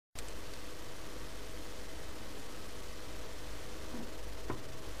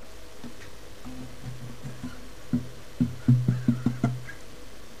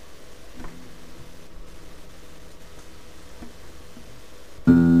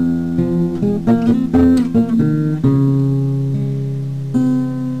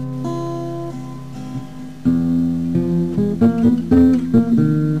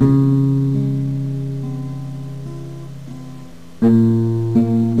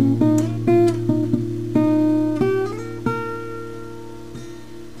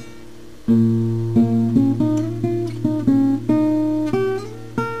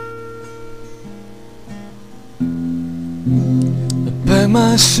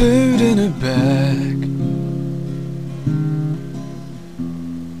suit in a bag.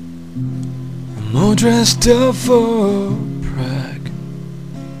 I'm all dressed up for Prague.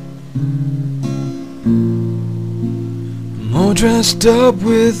 I'm all dressed up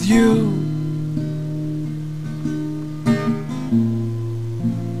with you.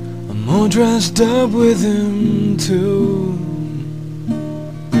 I'm all dressed up with him too.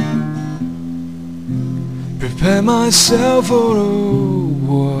 Prepare myself for a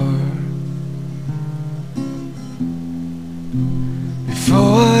war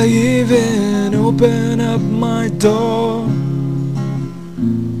before I even open up my door,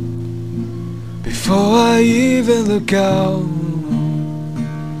 before I even look out.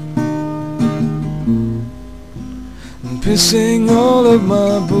 I'm pissing all of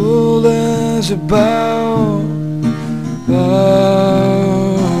my bullets about.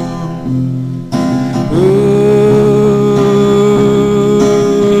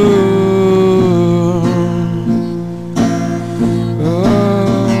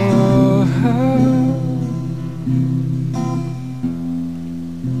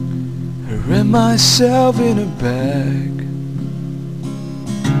 I wrap myself in a bag.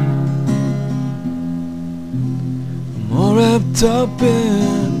 I'm all wrapped up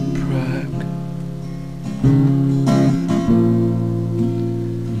in Prague.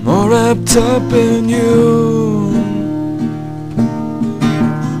 I'm all wrapped up in you.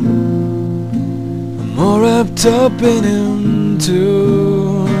 I'm all wrapped up in him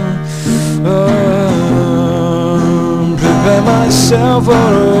too. Prepare myself for a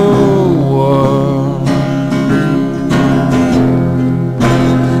war,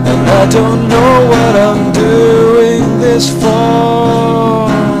 and I don't know what I'm doing this for.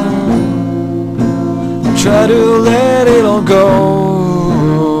 Try to let it all go,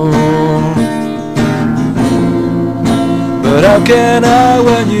 but how can I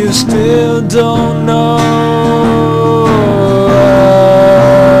when you still don't know?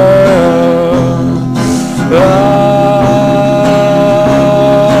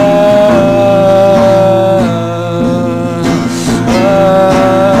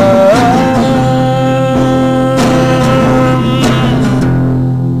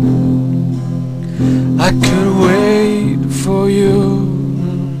 I could wait for you,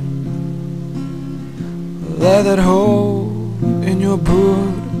 like that hole in your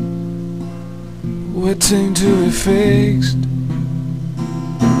boot, waiting to be fixed.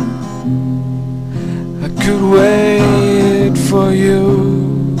 I could wait for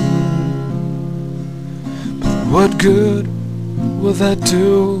you, but what good will that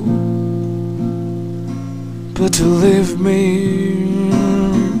do but to leave me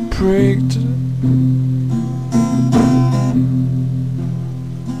pricked?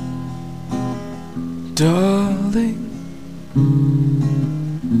 Darling,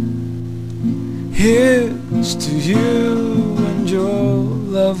 here's to you and your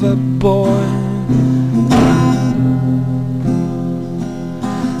lover boy.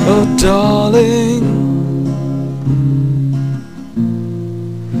 Oh darling,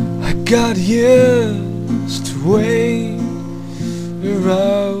 I got years to wait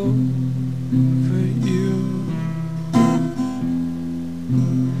around for you.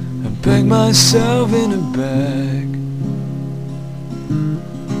 I pack myself in a bag.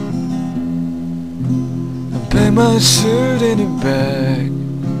 I pack my suit in a bag.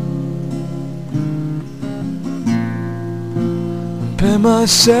 I pack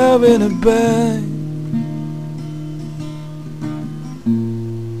myself in a bag.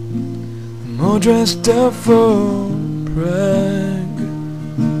 I'm all dressed up for Prague.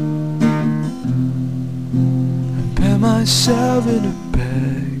 I pack myself in a bag.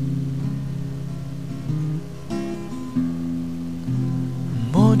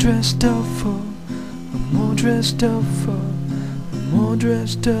 I'm all dressed up for, I'm all dressed up for, I'm all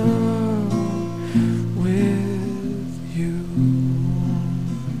dressed up